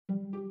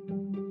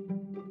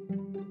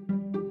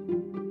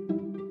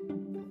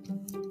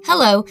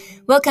Hello,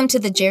 welcome to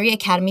the Geri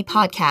Academy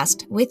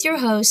podcast with your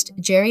host,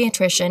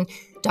 geriatrician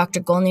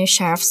Dr. Golnur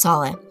Sharif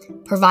Saleh,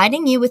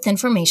 providing you with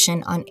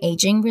information on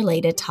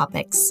aging-related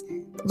topics.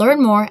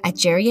 Learn more at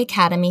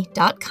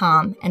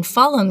geriacademy.com and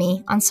follow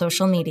me on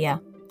social media.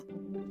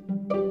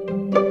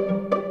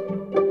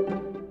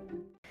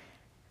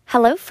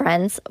 Hello,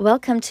 friends.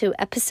 Welcome to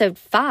episode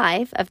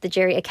 5 of the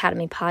Geri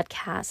Academy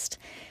podcast.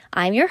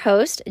 I'm your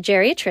host,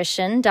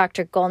 geriatrician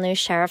Dr. Golnur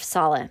Sharif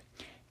Saleh.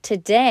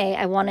 Today,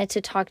 I wanted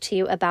to talk to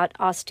you about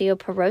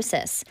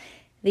osteoporosis,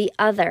 the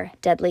other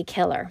deadly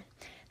killer.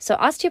 So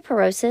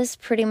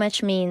osteoporosis pretty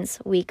much means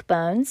weak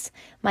bones.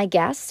 My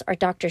guests are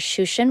Dr.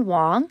 Shushan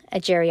Wong, a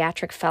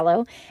geriatric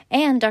fellow,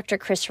 and Dr.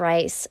 Chris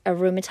Rice, a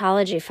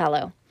rheumatology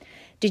fellow.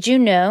 Did you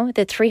know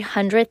that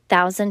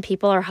 300,000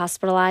 people are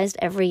hospitalized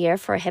every year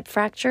for a hip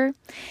fracture?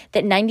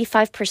 That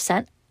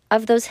 95%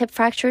 of those hip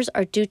fractures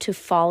are due to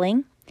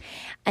falling?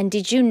 And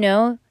did you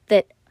know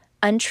that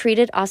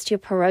untreated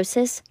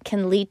osteoporosis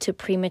can lead to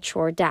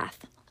premature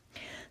death?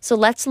 So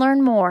let's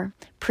learn more,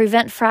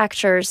 prevent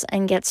fractures,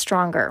 and get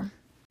stronger.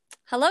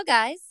 Hello,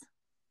 guys.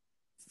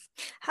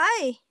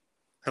 Hi.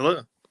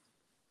 Hello.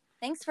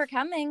 Thanks for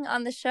coming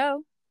on the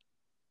show.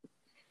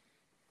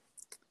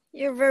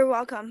 You're very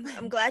welcome.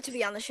 I'm glad to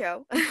be on the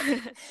show.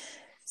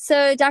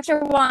 So,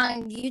 Dr.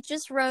 Wong, you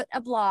just wrote a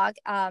blog.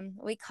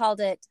 We called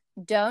it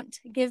Don't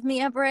Give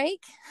Me a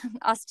Break,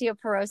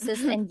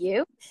 Osteoporosis and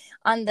You,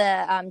 on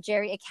the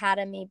Geri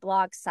Academy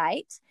blog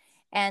site.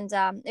 And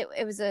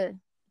it was a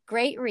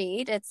great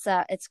read.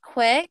 It's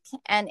quick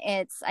and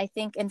it's, I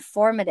think,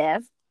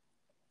 informative.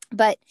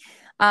 But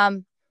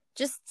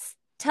just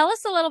tell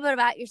us a little bit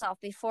about yourself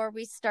before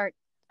we start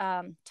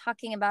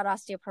talking about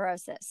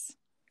osteoporosis.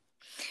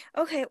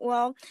 Okay,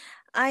 well,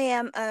 I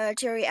am a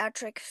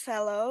geriatric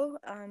fellow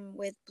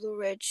with Blue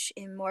Ridge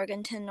in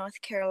Morganton,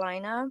 North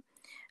Carolina.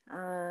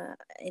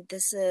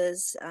 This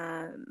is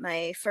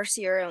my first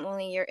year and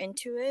only year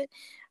into it.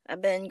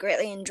 I've been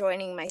greatly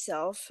enjoying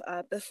myself.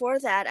 Before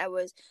that, I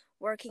was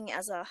working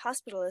as a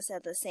hospitalist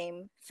at the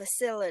same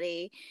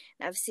facility.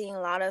 I've seen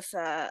a lot of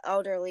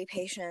elderly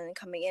patients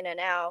coming in and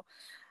out,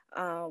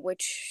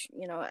 which,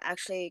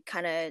 actually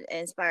kind of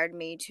inspired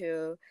me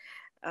to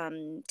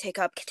take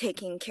up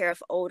taking care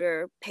of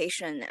older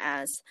patient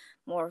as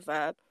more of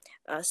a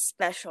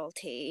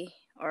specialty,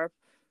 or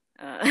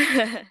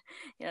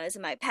it's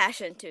my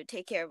passion to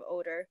take care of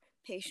older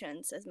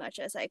patients as much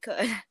as I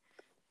could.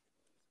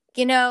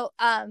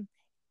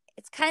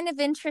 It's kind of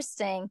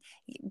interesting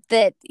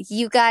that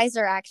you guys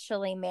are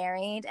actually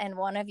married and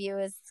one of you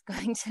is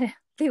going to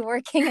be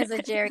working as a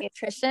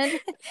geriatrician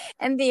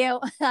and the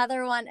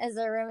other one as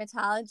a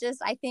rheumatologist.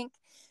 I think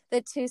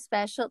the two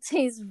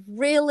specialties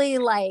really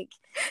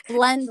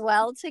blend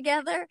well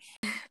together.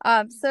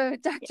 So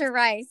Dr.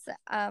 Rice,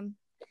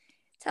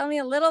 tell me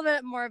a little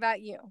bit more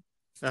about you.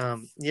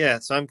 So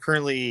I'm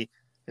currently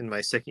in my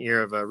second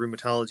year of a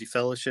rheumatology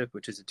fellowship,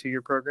 which is a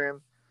 2-year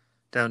program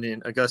down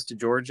in Augusta,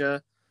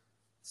 Georgia.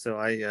 So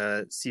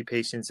I see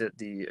patients at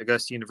the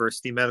Augusta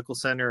University Medical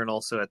Center and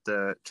also at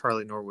the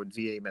Charlie Norwood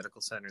VA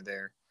Medical Center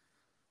there.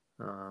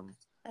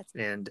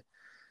 And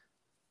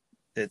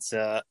it's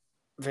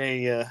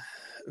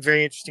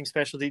very interesting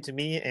specialty to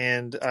me,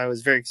 and I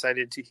was very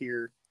excited to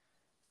hear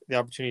the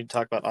opportunity to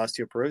talk about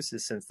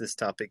osteoporosis, since this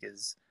topic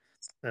is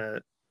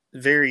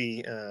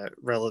very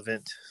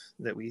relevant,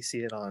 that we see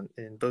it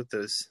in both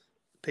those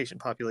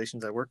patient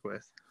populations I work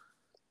with.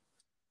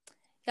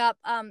 Yep.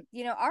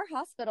 Our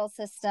hospital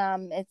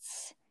system,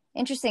 it's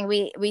interesting.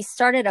 We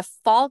started a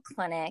fall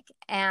clinic,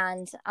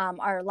 and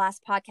our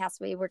last podcast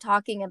we were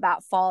talking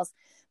about falls,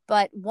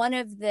 but one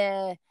of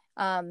the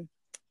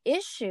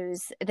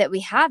issues that we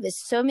have is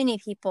so many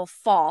people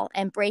fall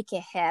and break a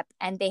hip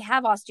and they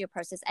have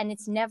osteoporosis, and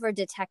it's never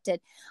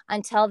detected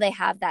until they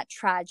have that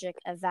tragic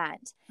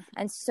event.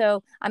 And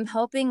so I'm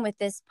hoping with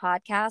this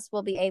podcast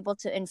we'll be able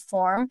to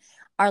inform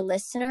our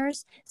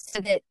listeners so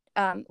that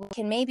we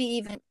can maybe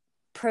even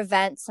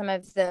prevent some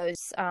of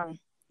those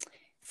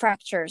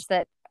fractures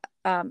that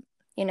are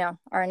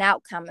an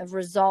outcome, a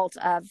result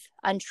of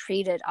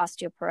untreated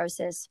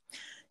osteoporosis.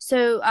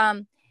 So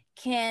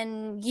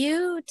can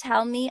you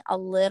tell me a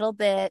little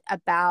bit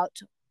about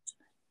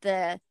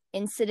the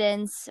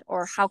incidence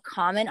or how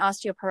common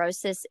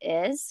osteoporosis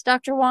is,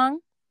 Dr.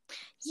 Wong?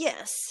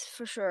 Yes,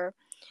 for sure.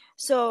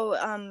 So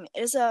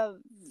it is a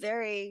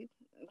very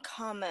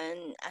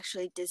common,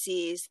 actually,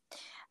 disease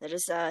that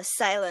is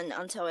silent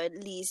until it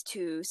leads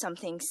to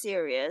something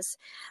serious.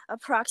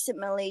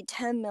 Approximately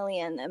 10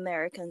 million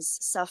Americans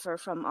suffer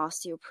from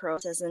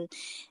osteoporosis, and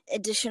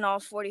additional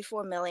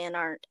 44 million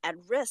are at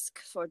risk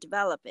for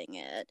developing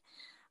it.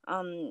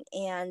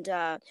 And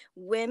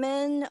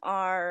women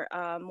are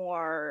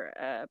more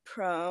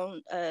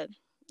prone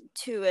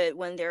to it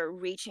when they're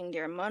reaching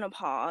their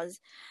menopause,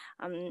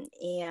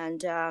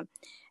 and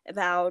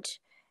about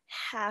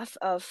half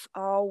of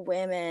all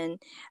women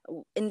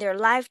in their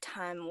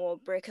lifetime will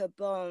break a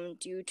bone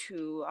due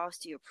to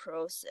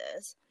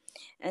osteoporosis,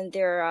 and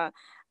they're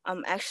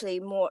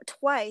actually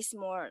twice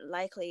more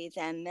likely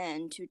than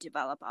men to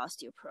develop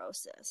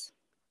osteoporosis.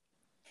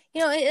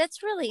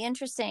 It's really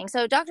interesting.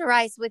 So, Dr.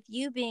 Rice, with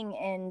you being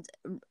in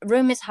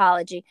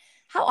rheumatology,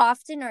 how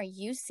often are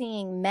you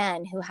seeing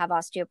men who have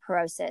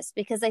osteoporosis?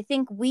 Because I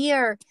think we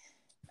are,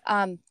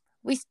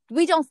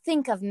 we don't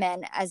think of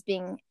men as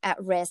being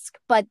at risk,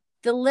 but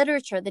the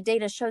literature, the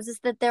data shows us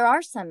that there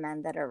are some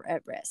men that are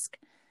at risk.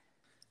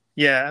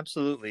 Yeah,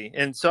 absolutely.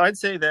 And so I'd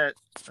say that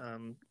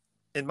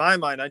in my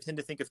mind, I tend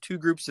to think of two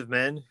groups of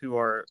men who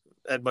are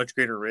at much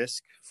greater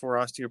risk for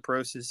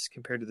osteoporosis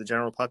compared to the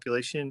general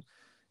population.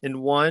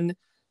 And one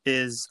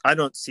is, I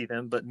don't see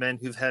them, but men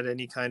who've had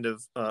any kind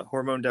of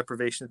hormone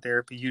deprivation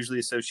therapy, usually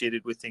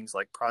associated with things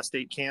like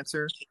prostate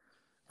cancer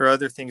or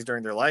other things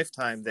during their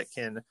lifetime that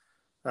can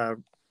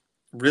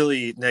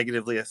really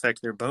negatively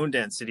affect their bone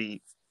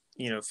density,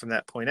 from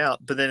that point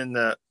out. But then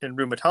in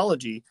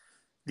rheumatology,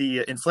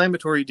 the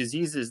inflammatory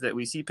diseases that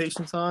we see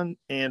patients on,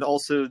 and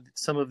also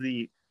some of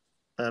the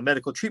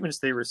medical treatments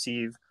they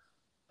receive,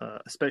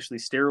 especially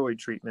steroid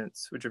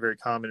treatments, which are very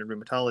common in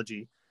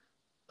rheumatology,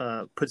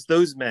 puts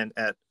those men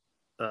at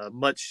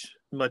much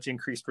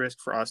increased risk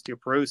for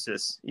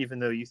osteoporosis, even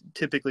though you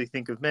typically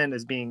think of men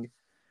as being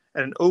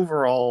at an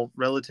overall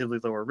relatively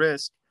lower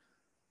risk.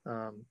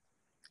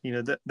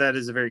 That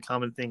is a very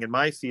common thing in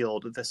my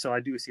field. So I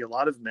do see a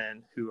lot of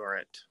men who are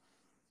at,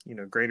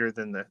 greater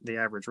than the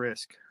average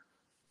risk.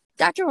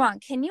 Dr. Wang,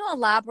 can you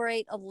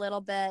elaborate a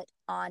little bit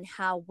on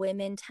how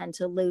women tend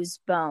to lose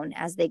bone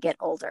as they get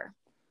older?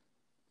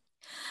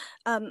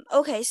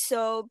 Okay,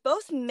 so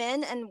both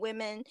men and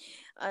women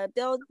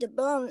build the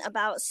bone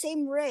about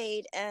same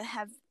rate and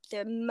have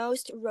the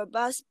most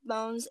robust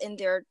bones in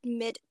their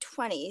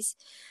mid-20s,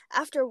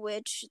 after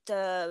which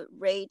the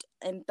rate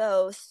in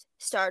both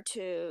start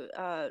to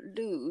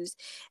lose.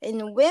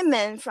 In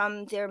women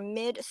from their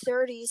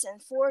mid-30s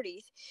and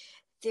 40s,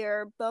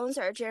 their bones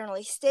are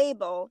generally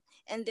stable,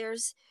 and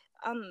there's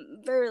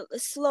very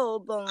slow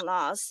bone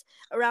loss.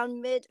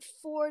 Around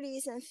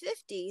mid-40s and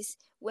 50s,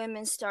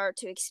 women start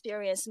to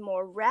experience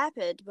more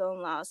rapid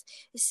bone loss,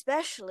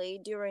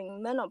 especially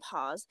during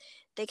menopause.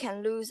 They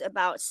can lose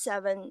about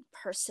 7%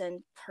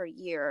 per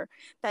year.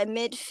 By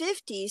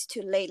mid-50s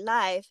to late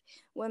life,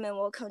 women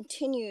will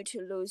continue to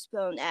lose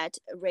bone at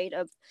a rate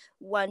of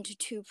 1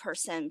 to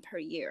 2% per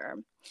year.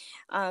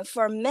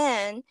 For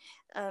men,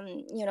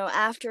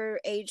 after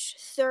age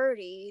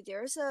 30,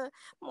 there's a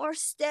more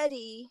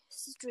steady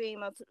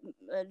stream of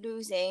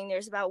losing.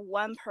 There's about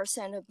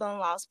 1% of bone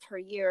loss per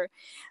year,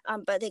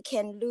 but they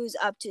can lose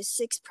up to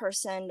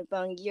 6% of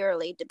bone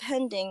yearly,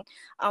 depending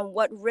on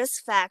what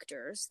risk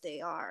factors they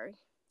are.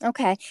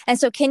 Okay. And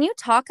so can you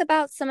talk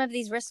about some of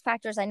these risk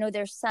factors? I know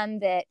there's some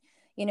that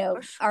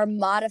are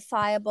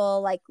modifiable,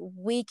 like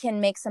we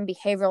can make some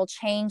behavioral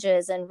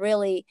changes and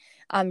really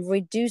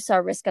reduce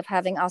our risk of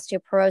having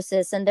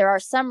osteoporosis. And there are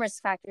some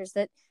risk factors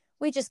that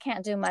we just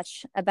can't do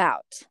much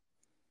about.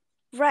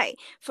 Right,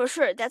 for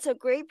sure. That's a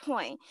great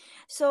point.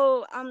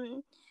 So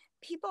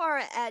people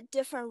are at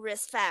different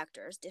risk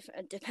factors.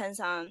 Depends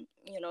on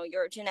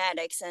your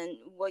genetics and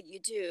what you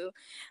do.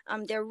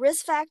 There are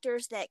risk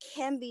factors that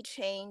can be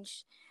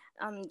changed.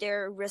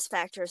 There are risk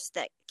factors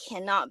that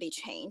cannot be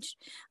changed.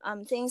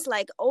 Things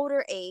like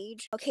older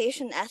age,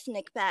 Caucasian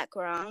ethnic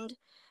background,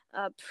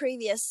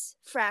 previous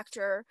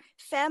fracture,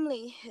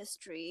 family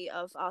history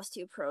of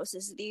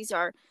osteoporosis. These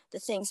are the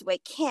things we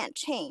can't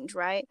change,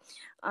 right?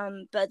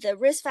 But the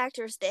risk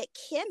factors that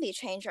can be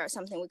changed are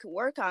something we could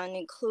work on,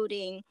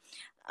 including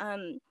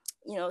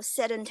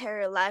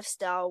sedentary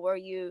lifestyle where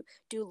you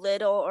do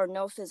little or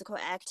no physical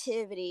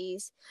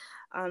activities,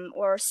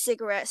 or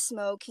cigarette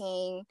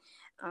smoking,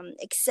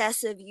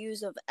 excessive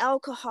use of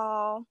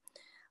alcohol,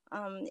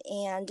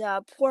 and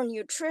poor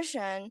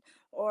nutrition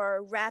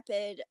or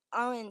rapid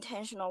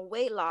unintentional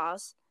weight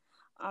loss,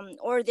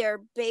 or their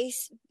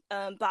base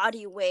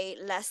body weight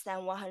less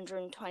than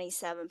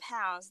 127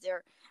 pounds,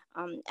 they're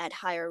at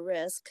higher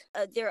risk.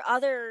 There are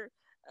other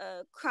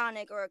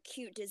chronic or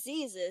acute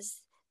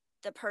diseases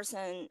the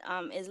person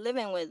is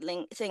living with,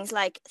 things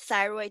like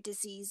thyroid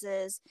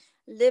diseases,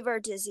 liver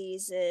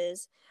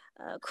diseases,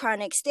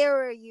 chronic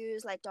steroid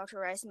use, like Dr.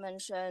 Rice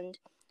mentioned,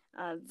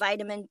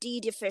 vitamin D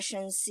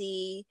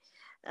deficiency,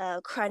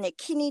 chronic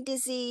kidney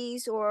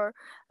disease, or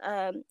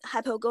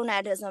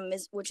hypogonadism,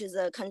 which is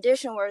a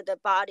condition where the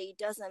body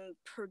doesn't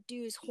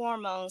produce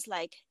hormones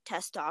like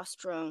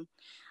testosterone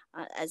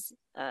as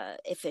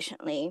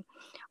efficiently,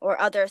 or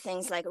other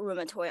things like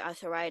rheumatoid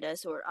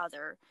arthritis or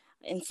other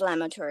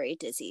inflammatory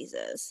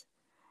diseases.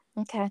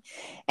 Okay.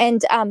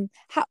 And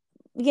how,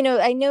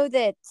 I know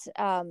that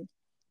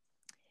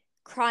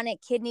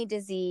chronic kidney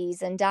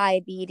disease and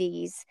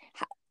diabetes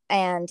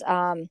and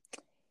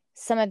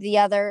some of the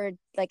other,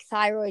 like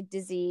thyroid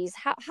disease,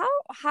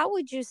 how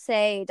would you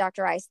say,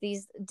 Dr. Rice,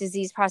 these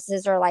disease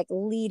processes are like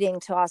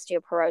leading to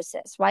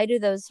osteoporosis? Why do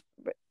those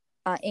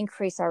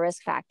increase our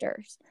risk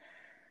factors?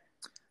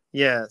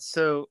 Yeah,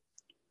 so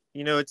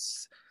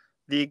it's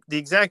the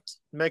exact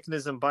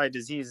mechanism by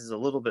disease is a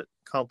little bit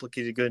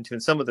complicated to go into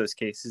in some of those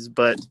cases,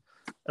 but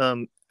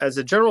as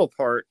a general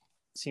part,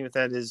 seeing what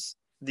that is,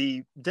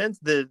 the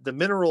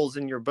minerals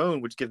in your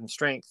bone which give them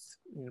strength,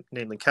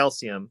 namely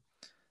calcium,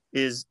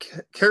 is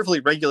carefully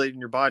regulated in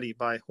your body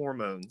by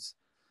hormones.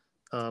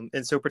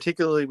 And so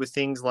particularly with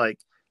things like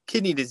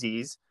kidney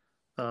disease,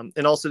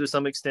 and also to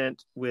some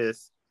extent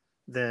with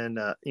then,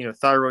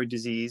 thyroid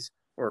disease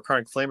or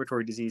chronic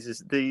inflammatory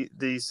diseases,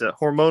 these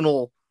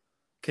hormonal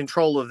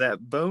control of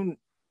that bone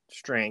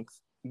strength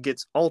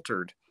gets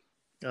altered.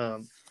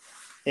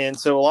 And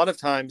so a lot of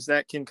times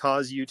that can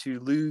cause you to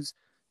lose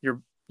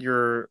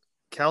your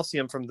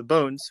calcium from the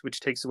bones, which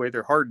takes away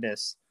their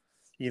hardness,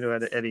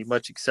 at a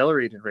much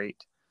accelerated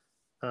rate.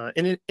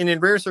 And in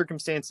rare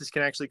circumstances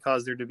can actually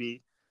cause there to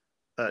be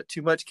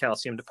too much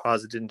calcium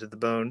deposited into the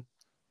bone,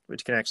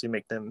 which can actually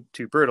make them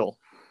too brittle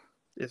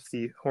if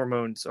the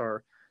hormones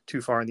are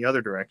too far in the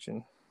other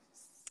direction.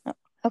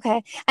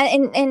 Okay.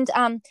 And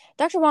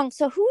Dr. Wong,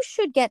 so who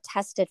should get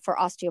tested for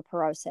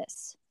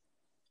osteoporosis?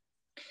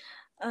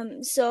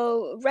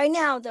 So right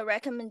now, the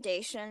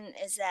recommendation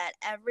is that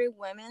every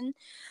woman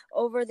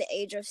over the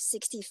age of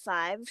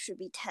 65 should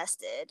be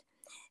tested.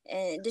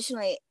 And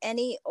additionally,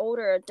 any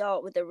older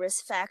adult with a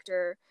risk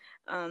factor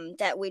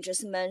that we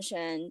just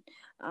mentioned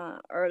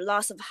or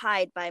loss of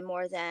height by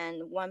more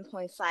than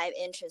 1.5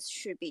 inches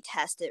should be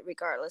tested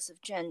regardless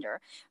of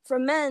gender. For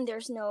men,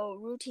 there's no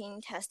routine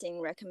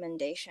testing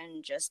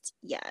recommendation just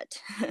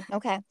yet.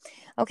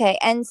 Okay.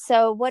 And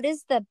so what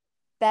is the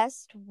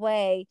best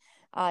way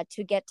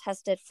to get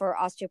tested for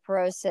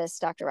osteoporosis,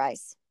 Dr.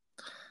 Rice?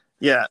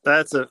 Yeah,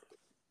 that's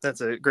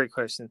a great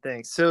question.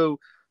 Thanks. So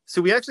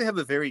we actually have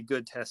a very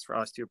good test for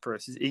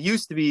osteoporosis. It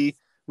used to be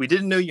we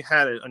didn't know you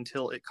had it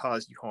until it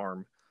caused you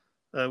harm,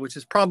 which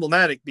is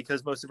problematic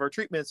because most of our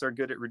treatments are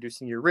good at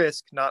reducing your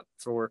risk, not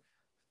for,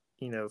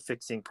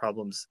 fixing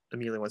problems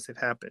immediately once they've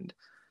happened.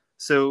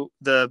 So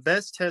the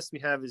best test we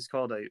have is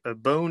called a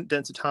bone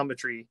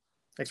densitometry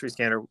X-ray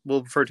scanner.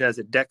 We'll refer to it as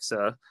a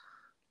DEXA.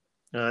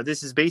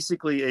 This is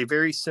basically a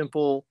very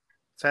simple,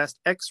 fast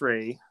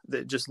X-ray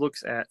that just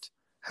looks at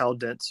how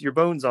dense your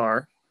bones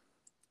are.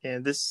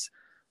 And this,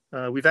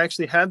 we've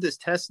actually had this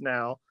test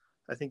now.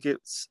 I think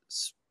it's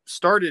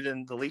started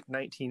in the late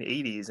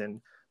 1980s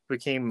and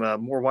became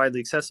more widely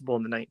accessible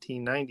in the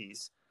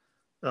 1990s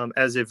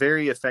as a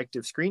very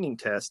effective screening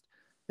test.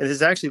 And this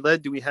has actually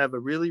led to we have a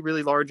really,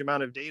 really large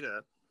amount of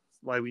data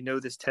why we know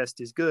this test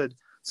is good.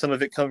 Some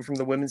of it comes from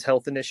the Women's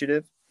Health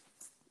Initiative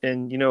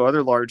and,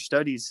 other large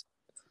studies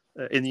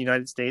in the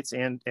United States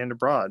and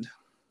abroad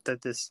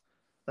that this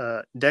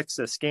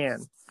DEXA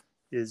scan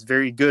is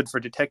very good for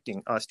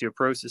detecting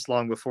osteoporosis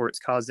long before it's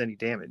caused any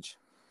damage.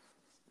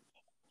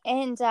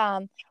 And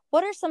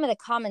what are some of the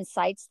common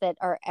sites that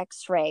are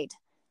X-rayed?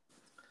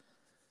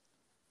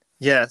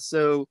 Yeah,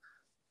 so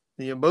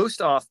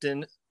most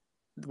often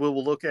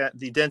we'll look at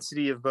the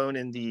density of bone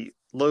in the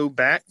low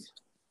back,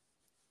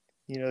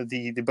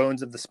 the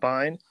bones of the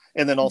spine,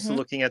 and then also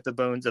looking at the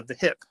bones of the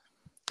hip.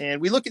 And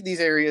we look at these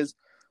areas,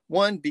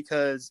 one,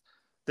 because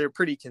they're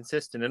pretty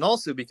consistent, and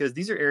also because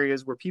these are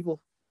areas where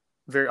people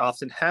very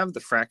often have the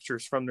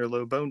fractures from their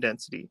low bone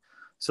density.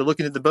 So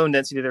looking at the bone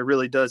density there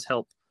really does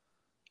help,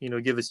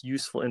 give us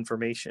useful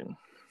information.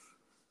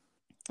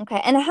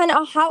 Okay. And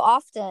how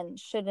often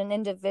should an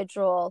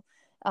individual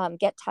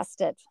get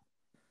tested?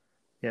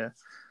 Yeah.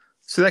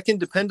 So that can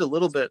depend a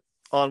little bit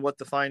on what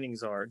the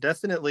findings are.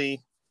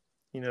 Definitely,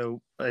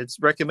 it's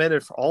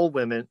recommended for all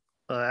women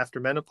after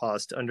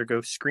menopause to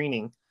undergo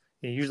screening,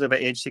 usually by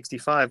age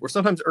 65 or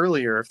sometimes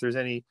earlier if there's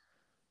any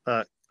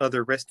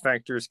other risk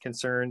factors,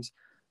 concerns,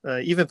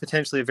 even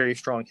potentially a very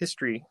strong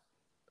history.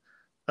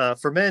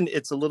 For men,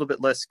 it's a little bit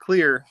less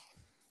clear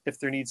if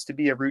there needs to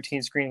be a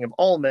routine screening of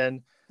all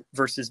men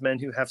versus men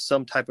who have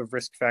some type of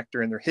risk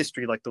factor in their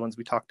history, like the ones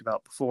we talked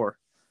about before.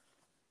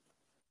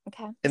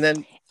 Okay. And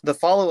then the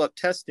follow-up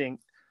testing,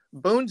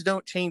 bones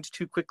don't change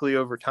too quickly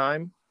over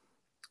time.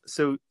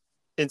 So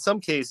in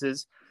some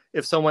cases,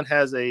 if someone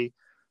has a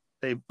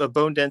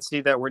bone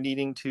density that we're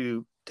needing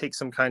to take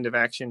some kind of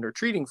action or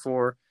treating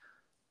for,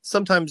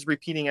 sometimes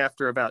repeating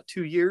after about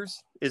 2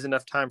 years is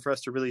enough time for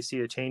us to really see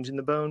a change in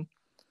the bone.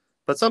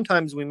 But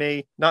sometimes we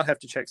may not have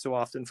to check so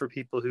often for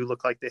people who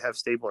look like they have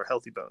stable or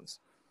healthy bones.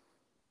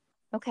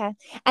 Okay.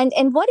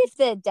 And what if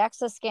the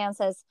DEXA scan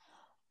says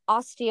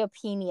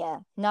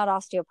osteopenia, not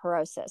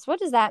osteoporosis?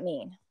 What does that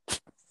mean?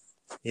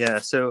 Yeah,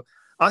 so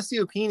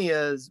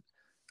osteopenia is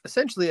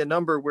essentially a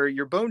number where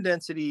your bone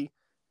density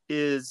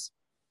is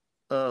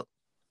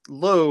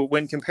low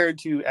when compared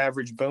to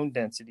average bone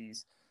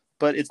densities,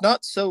 but it's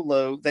not so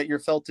low that you're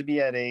felt to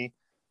be at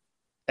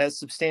as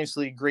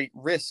substantially great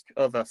risk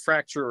of a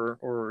fracture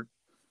or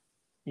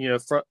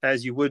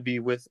as you would be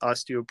with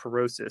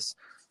osteoporosis.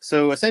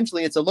 So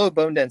essentially it's a low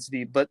bone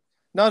density, but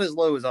not as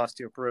low as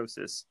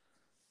osteoporosis.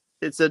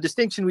 It's a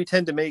distinction we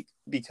tend to make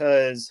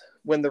because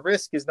when the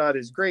risk is not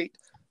as great,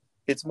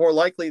 it's more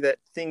likely that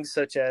things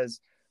such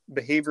as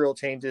behavioral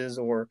changes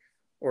or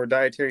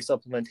dietary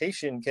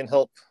supplementation can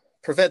help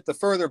prevent the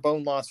further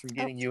bone loss from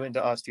getting you into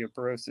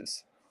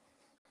osteoporosis.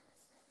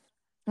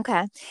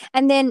 Okay.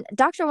 And then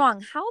Dr.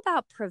 Wong, how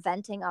about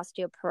preventing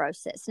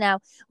osteoporosis? Now,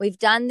 we've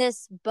done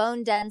this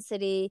bone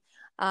density.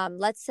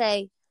 Let's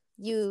say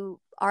you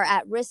are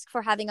at risk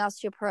for having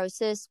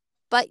osteoporosis,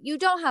 but you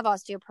don't have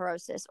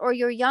osteoporosis, or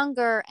you're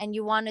younger and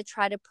you want to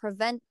try to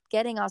prevent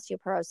getting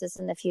osteoporosis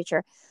in the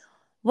future,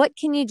 what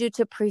can you do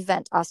to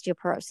prevent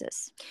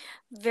osteoporosis?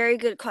 Very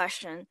good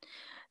question.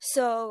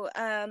 So,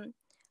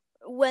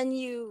 when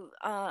you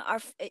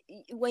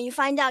when you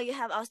find out you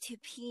have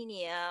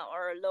osteopenia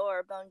or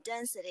lower bone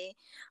density,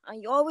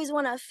 you always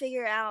want to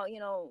figure out,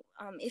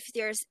 if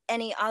there's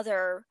any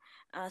other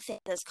thing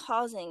that's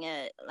causing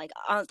it, like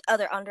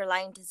other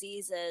underlying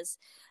diseases,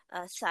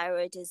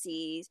 thyroid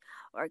disease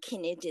or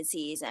kidney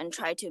disease, and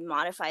try to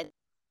modify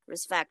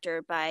risk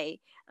factor by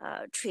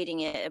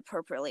treating it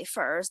appropriately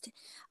first.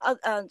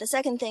 The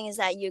second thing is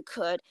that you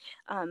could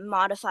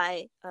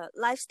modify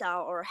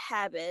lifestyle or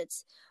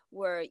habits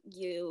where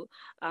you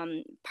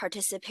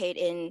participate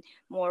in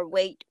more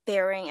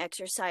weight-bearing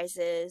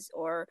exercises,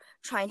 or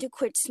trying to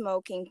quit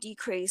smoking,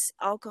 decrease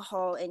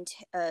alcohol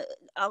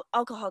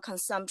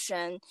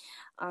consumption,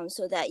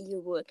 so that you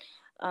would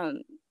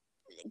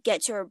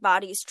get your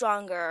body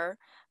stronger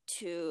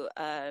to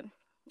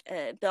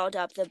build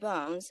up the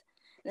bones.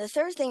 And the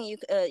third thing you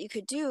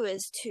could do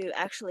is to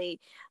actually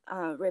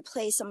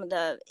replace some of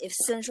the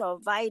essential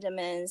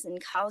vitamins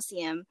and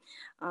calcium,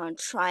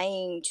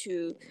 trying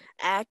to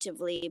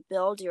actively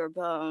build your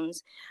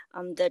bones.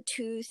 The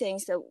two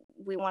things that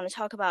we want to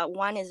talk about,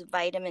 one is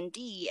vitamin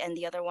D and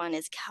the other one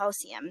is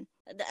calcium.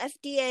 The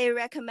FDA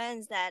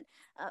recommends that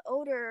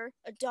older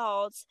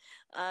adults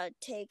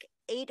take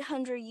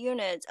 800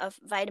 units of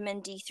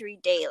vitamin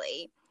D3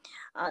 daily.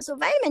 So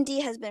vitamin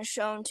D has been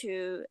shown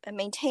to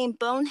maintain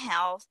bone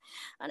health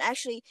and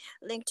actually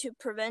linked to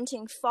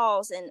preventing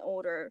falls in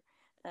older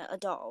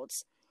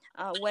adults.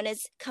 When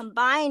it's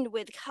combined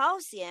with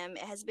calcium,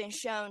 it has been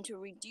shown to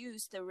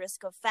reduce the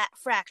risk of fat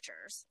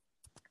fractures.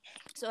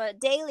 So a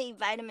daily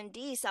vitamin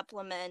D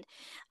supplement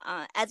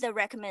at the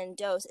recommended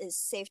dose is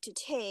safe to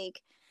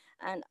take.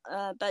 And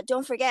but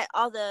don't forget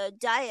all the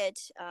diet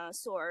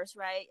source,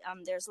 right?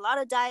 There's a lot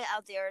of diet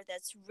out there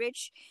that's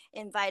rich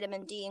in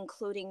vitamin D,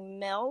 including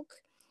milk,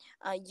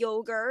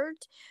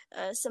 yogurt,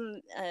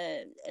 some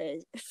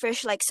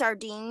fish like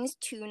sardines,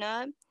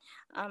 tuna,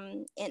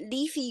 and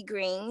leafy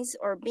greens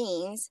or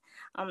beans.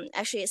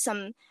 Actually,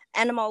 some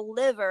animal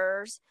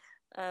livers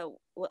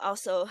will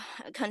also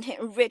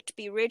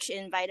be rich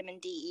in vitamin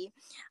D.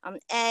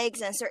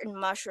 Eggs and certain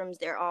mushrooms,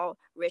 they're all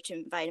rich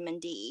in vitamin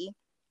D.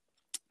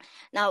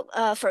 Now,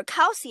 for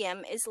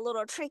calcium, it's a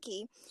little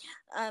tricky.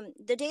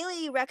 The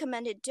daily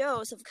recommended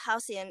dose of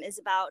calcium is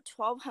about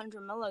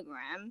 1,200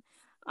 milligram.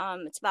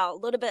 It's about a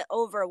little bit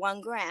over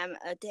 1 gram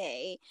a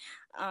day.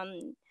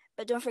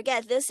 But don't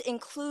forget, this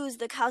includes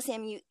the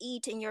calcium you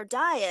eat in your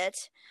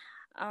diet.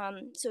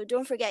 So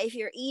don't forget, if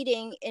you're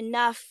eating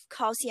enough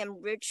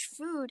calcium-rich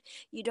food,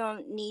 you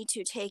don't need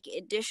to take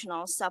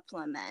additional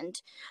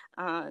supplement.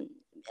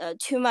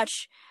 Too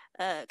much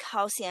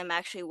calcium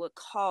actually would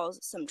cause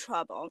some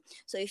trouble.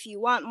 So if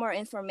you want more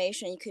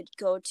information, you could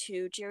go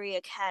to Jerry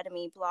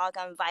Academy blog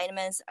on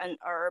vitamins and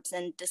herbs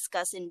and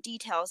discuss in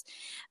details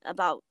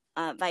about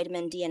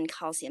vitamin D and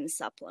calcium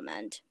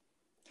supplement.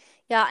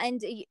 Yeah,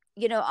 and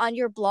on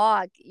your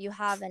blog, you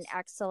have an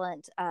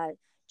excellent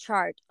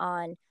chart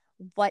on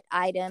what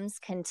items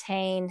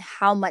contain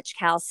how much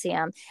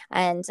calcium,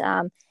 and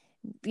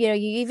you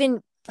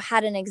even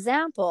had an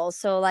example.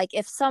 So like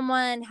if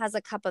someone has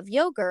a cup of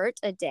yogurt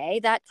a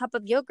day, that cup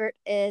of yogurt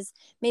is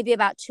maybe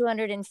about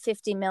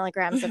 250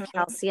 milligrams of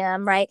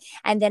calcium, right?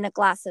 And then a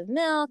glass of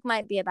milk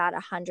might be about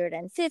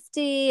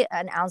 150.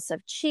 An ounce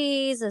of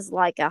cheese is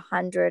like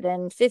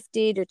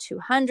 150 to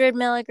 200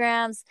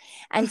 milligrams.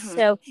 And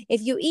so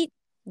if you eat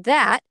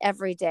that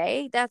every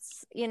day,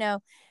 that's,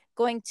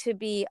 going to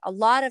be a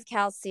lot of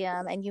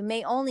calcium, and you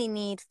may only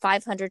need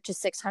 500 to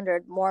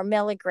 600 more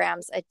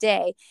milligrams a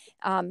day,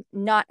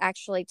 not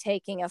actually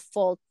taking a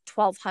full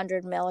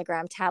 1,200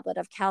 milligram tablet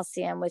of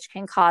calcium, which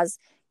can cause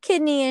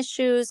kidney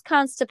issues,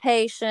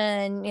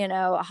 constipation,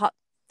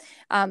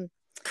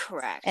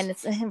 correct. And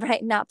it's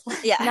not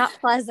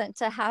pleasant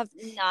to have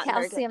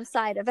calcium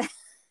side effects.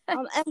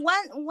 And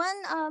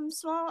one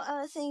small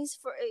things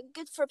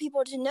good for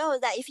people to know,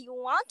 that if you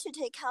want to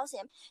take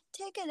calcium,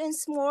 take it in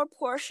small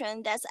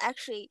portion. That's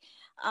actually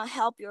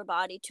help your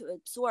body to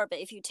absorb it.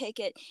 If you take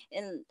it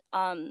in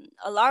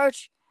a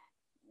large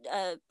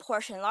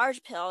portion,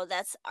 large pill,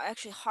 that's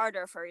actually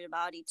harder for your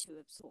body to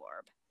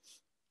absorb.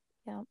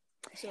 Yeah.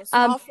 So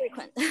small,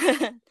 frequent.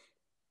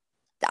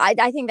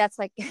 I think that's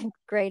like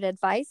great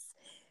advice.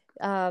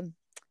 I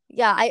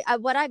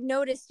what I've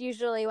noticed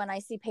usually when I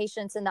see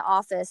patients in the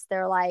office,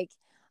 they're like,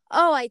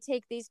 oh, I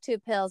take these 2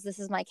 pills. This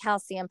is my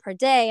calcium per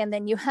day. And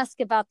then you ask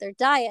about their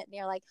diet and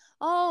you're like,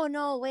 oh,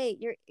 no, wait,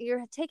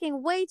 you're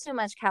taking way too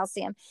much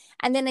calcium.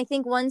 And then I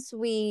think once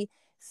we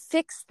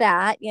fix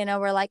that,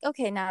 we're like,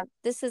 okay, now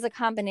this is a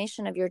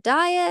combination of your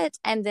diet,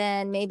 and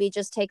then maybe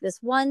just take this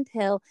 1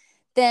 pill,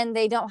 then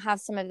they don't have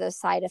some of those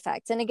side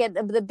effects. And again,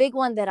 the big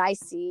one that I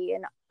see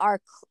in our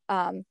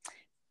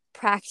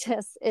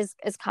practice is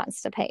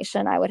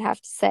constipation, I would have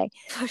to say.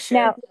 For sure.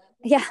 Now,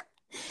 yeah.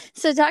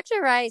 So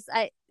Dr. Rice,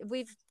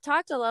 we've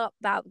talked a lot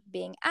about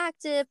being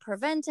active,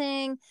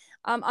 preventing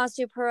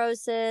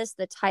osteoporosis,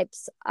 the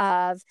types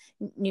of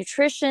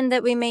nutrition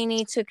that we may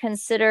need to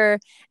consider,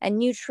 and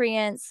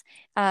nutrients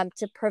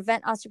to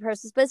prevent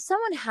osteoporosis. But if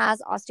someone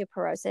has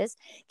osteoporosis,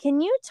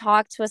 can you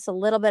talk to us a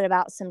little bit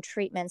about some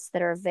treatments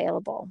that are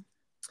available?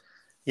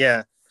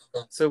 Yeah.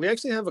 So we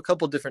actually have a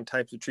couple different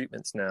types of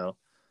treatments now.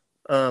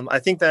 I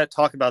think that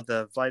talk about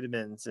the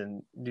vitamins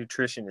and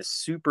nutrition is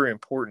super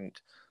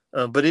important.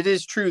 But it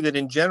is true that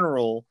in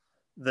general,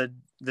 the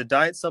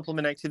diet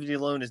supplement activity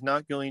alone is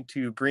not going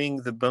to bring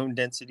the bone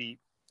density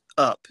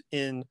up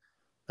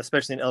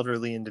especially in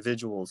elderly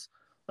individuals.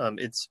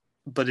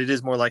 But it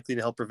is more likely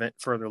to help prevent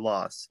further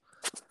loss.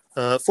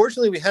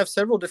 Fortunately, we have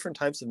several different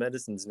types of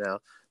medicines now.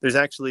 There's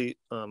actually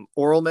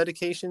oral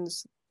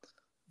medications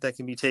that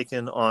can be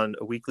taken on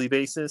a weekly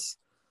basis.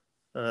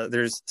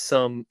 There's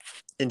some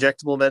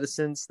injectable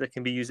medicines that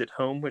can be used at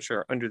home, which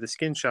are under the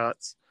skin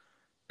shots.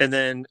 And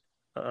then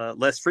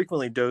less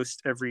frequently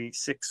dosed every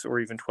 6 or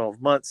even 12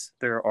 months,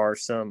 there are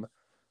some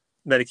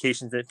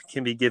medications that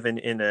can be given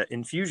in an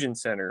infusion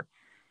center.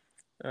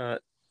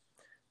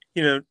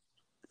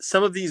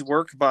 Some of these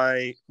work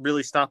by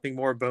really stopping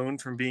more bone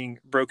from being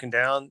broken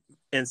down,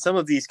 and some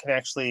of these can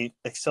actually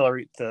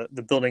accelerate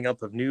the building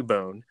up of new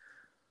bone.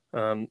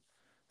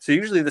 So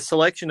usually the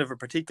selection of a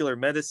particular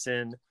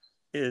medicine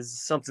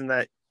is something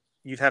that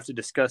you'd have to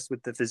discuss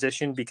with the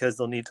physician, because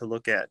they'll need to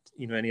look at,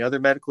 any other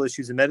medical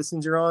issues and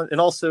medicines you're on.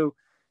 And also,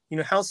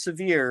 how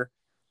severe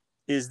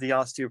is the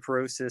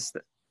osteoporosis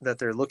that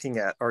they're looking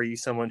at? Are you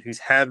someone who's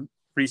had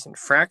recent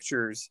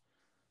fractures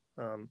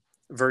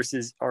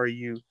versus are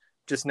you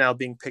just now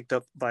being picked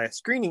up by a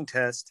screening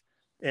test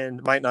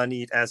and might not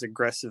need as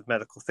aggressive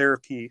medical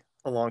therapy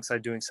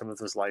alongside doing some of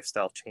those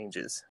lifestyle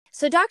changes?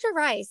 So Dr.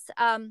 Rice,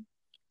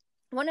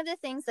 one of the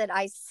things that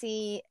I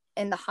see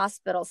in the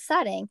hospital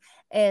setting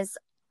is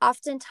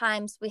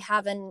oftentimes we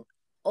have an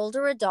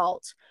older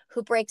adult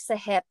who breaks a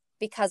hip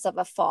because of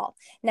a fall.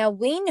 Now,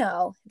 we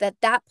know that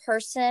that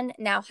person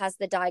now has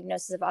the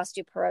diagnosis of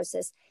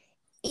osteoporosis,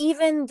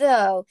 even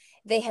though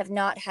they have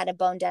not had a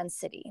bone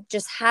density.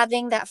 Just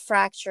having that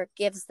fracture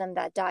gives them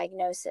that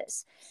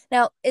diagnosis.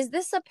 Now, is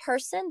this a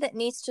person that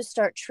needs to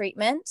start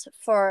treatment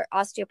for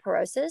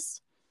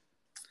osteoporosis?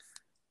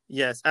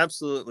 Yes,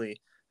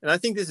 absolutely. And I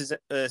think this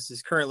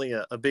is currently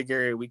a big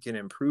area we can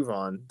improve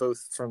on,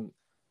 both from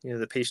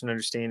the patient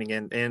understanding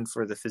and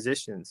for the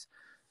physicians.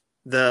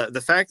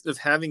 The fact of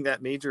having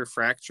that major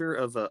fracture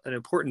of an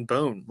important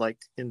bone, like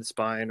in the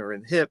spine or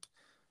in the hip,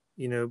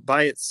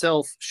 by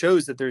itself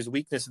shows that there's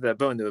weakness of that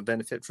bone that would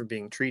benefit from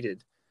being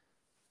treated.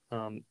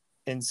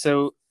 And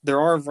so there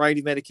are a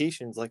variety of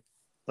medications like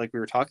we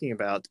were talking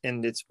about,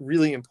 and it's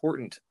really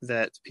important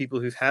that people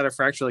who've had a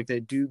fracture like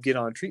that do get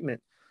on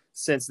treatment,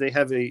 since they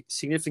have a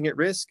significant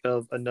risk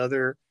of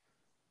another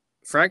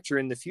fracture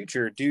in the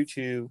future due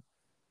to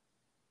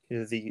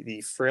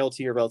the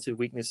frailty or relative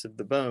weakness of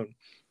the bone.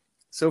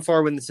 So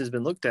far, when this has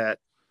been looked at,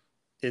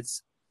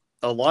 it's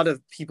a lot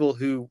of people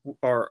who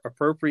are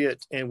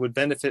appropriate and would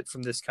benefit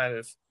from this kind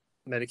of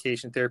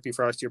medication therapy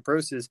for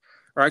osteoporosis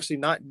are actually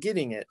not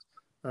getting it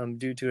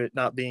due to it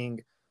not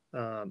being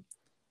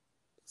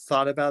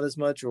thought about as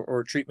much,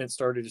 or treatment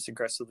started as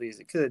aggressively as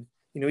it could,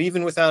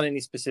 even without any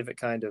specific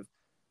kind of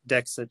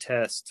DEXA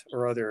test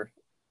or other,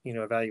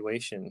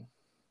 evaluation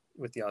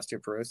with the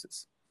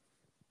osteoporosis.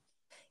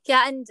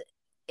 Yeah. And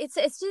it's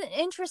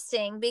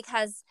interesting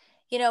because,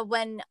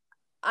 when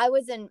I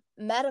was in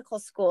medical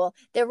school,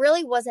 there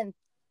really wasn't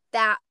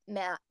that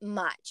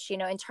much,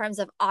 in terms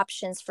of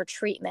options for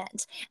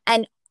treatment.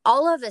 And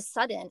all of a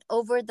sudden,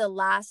 over the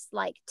last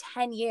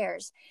 10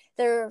 years,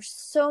 there's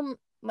so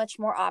much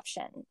more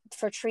option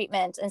for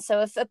treatment. And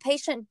so if a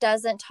patient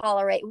doesn't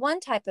tolerate one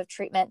type of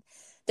treatment,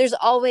 there's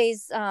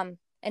always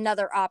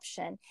another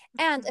option.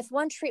 And if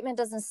one treatment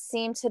doesn't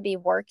seem to be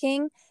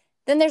working,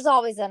 then there's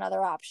always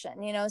another option,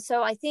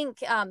 So I think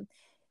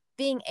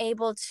being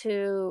able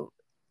to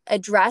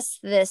address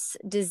this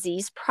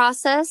disease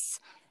process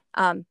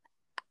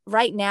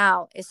right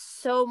now is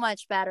so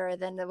much better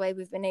than the way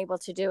we've been able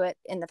to do it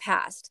in the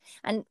past.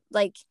 And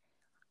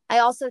I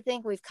also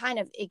think we've kind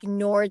of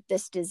ignored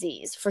this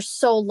disease for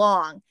so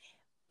long,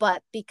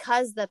 but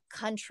because the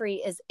country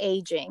is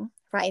aging,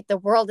 right? The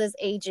world is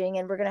aging,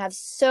 and we're going to have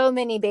so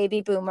many baby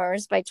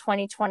boomers by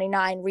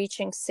 2029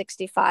 reaching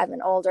 65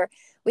 and older.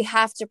 We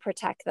have to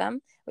protect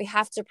them. We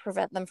have to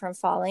prevent them from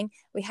falling.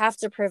 We have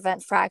to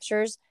prevent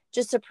fractures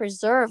just to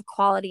preserve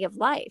quality of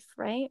life,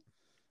 right?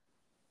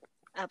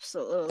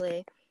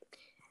 Absolutely.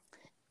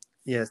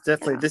 Yes,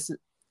 definitely. Yeah.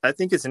 I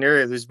think it's an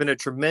area, there's been a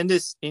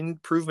tremendous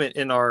improvement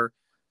in our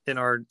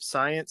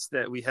science,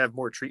 that we have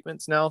more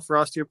treatments now for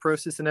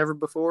osteoporosis than ever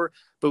before,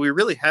 but we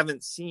really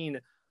haven't seen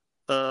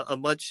a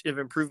much of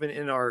improvement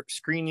in our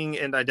screening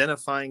and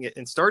identifying it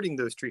and starting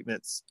those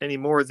treatments any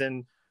more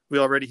than we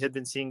already had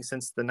been seeing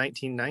since the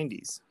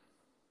 1990s.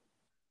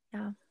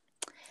 Yeah.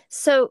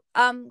 So,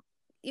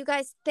 you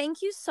guys,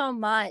 thank you so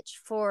much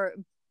for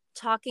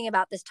talking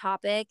about this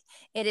topic.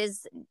 It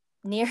is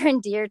near and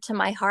dear to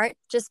my heart,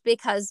 just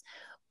because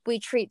we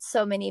treat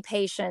so many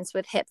patients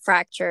with hip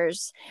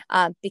fractures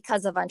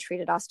because of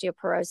untreated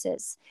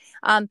osteoporosis.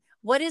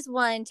 What is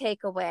one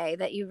takeaway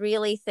that you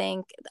really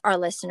think our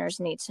listeners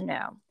need to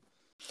know?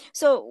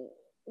 So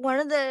one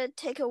of the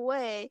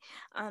takeaway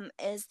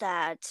is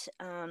that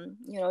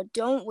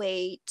don't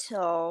wait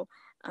till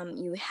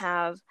you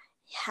have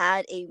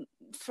had a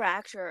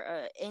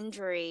fracture,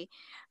 injury,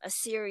 a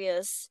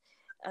serious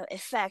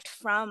effect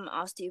from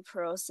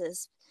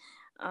osteoporosis.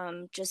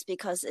 Just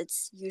because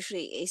it's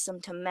usually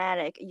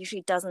asymptomatic, it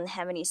usually doesn't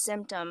have any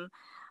symptom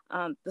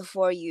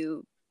before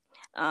you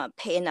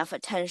pay enough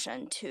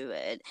attention to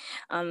it.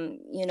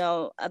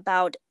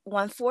 About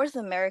 1/4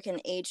 American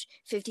age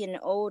 50 and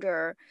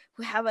older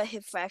who have a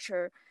hip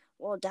fracture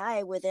will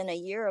die within a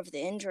year of the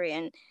injury,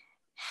 and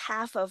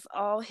half of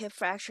all hip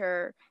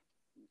fracture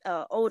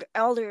old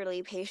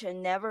elderly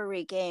patients never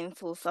regain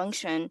full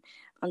function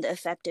on the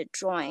affected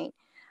joint.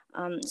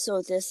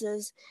 So this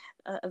is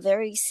a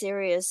very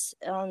serious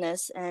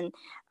illness, and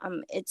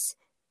it's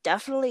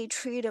definitely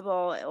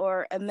treatable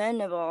or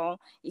amenable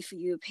if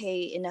you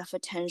pay enough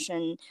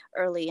attention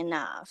early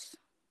enough.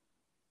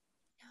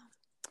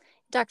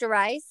 Dr.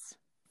 Rice?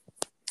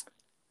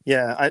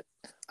 Yeah, I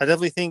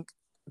definitely think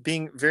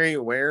being very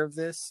aware of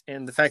this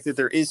and the fact that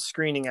there is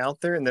screening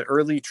out there and that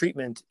early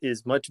treatment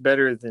is much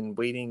better than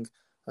waiting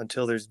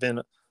until there's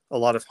been a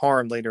lot of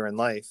harm later in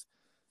life.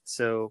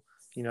 So,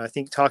 I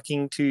think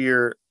trying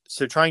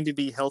to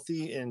be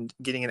healthy and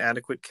getting an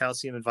adequate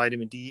calcium and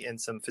vitamin D and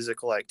some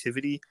physical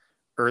activity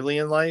early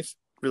in life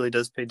really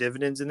does pay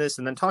dividends in this.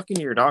 And then talking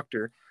to your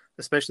doctor,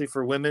 especially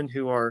for women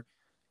who are,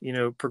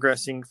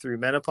 progressing through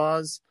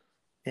menopause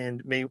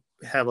and may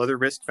have other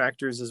risk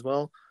factors as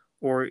well,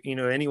 or,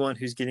 anyone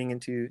who's getting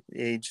into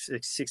age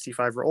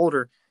 65 or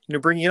older,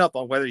 bringing it up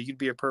on whether you'd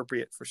be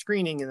appropriate for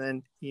screening. And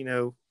then,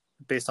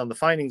 based on the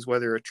findings,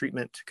 whether a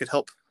treatment could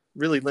help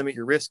really limit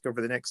your risk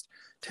over the next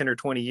 10 or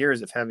 20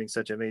 years of having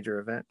such a major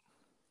event.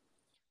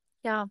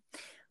 Yeah.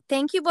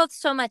 Thank you both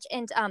so much.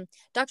 And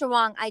Dr.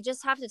 Wong, I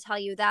just have to tell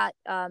you that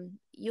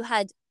you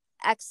had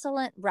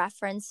excellent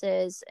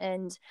references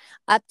and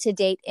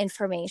up-to-date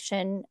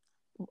information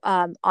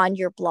on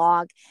your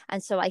blog.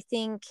 And so I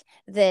think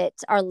that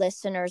our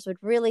listeners would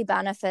really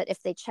benefit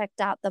if they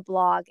checked out the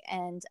blog.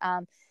 And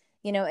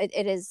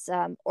it is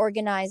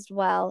organized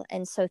well.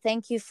 And so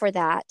thank you for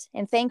that.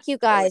 And thank you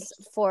guys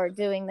for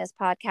doing this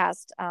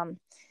podcast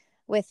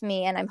with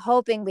me. And I'm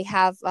hoping we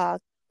have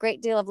a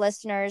great deal of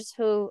listeners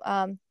who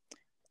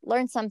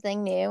learn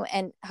something new,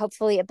 and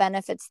hopefully it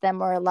benefits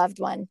them or a loved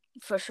one.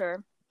 For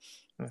sure.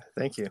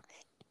 Thank you.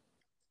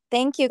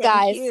 Thank you,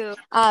 guys.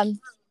 Thank you.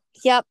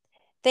 Yep.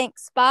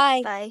 Thanks.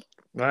 Bye. Bye.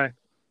 Bye.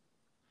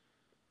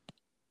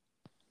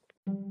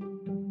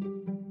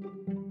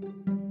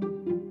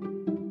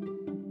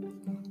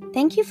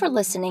 Thank you for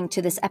listening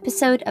to this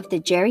episode of the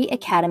Jerry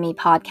Academy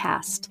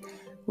podcast.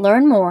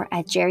 Learn more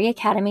at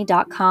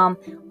jerryacademy.com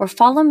or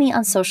follow me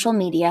on social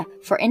media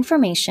for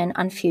information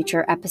on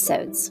future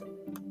episodes.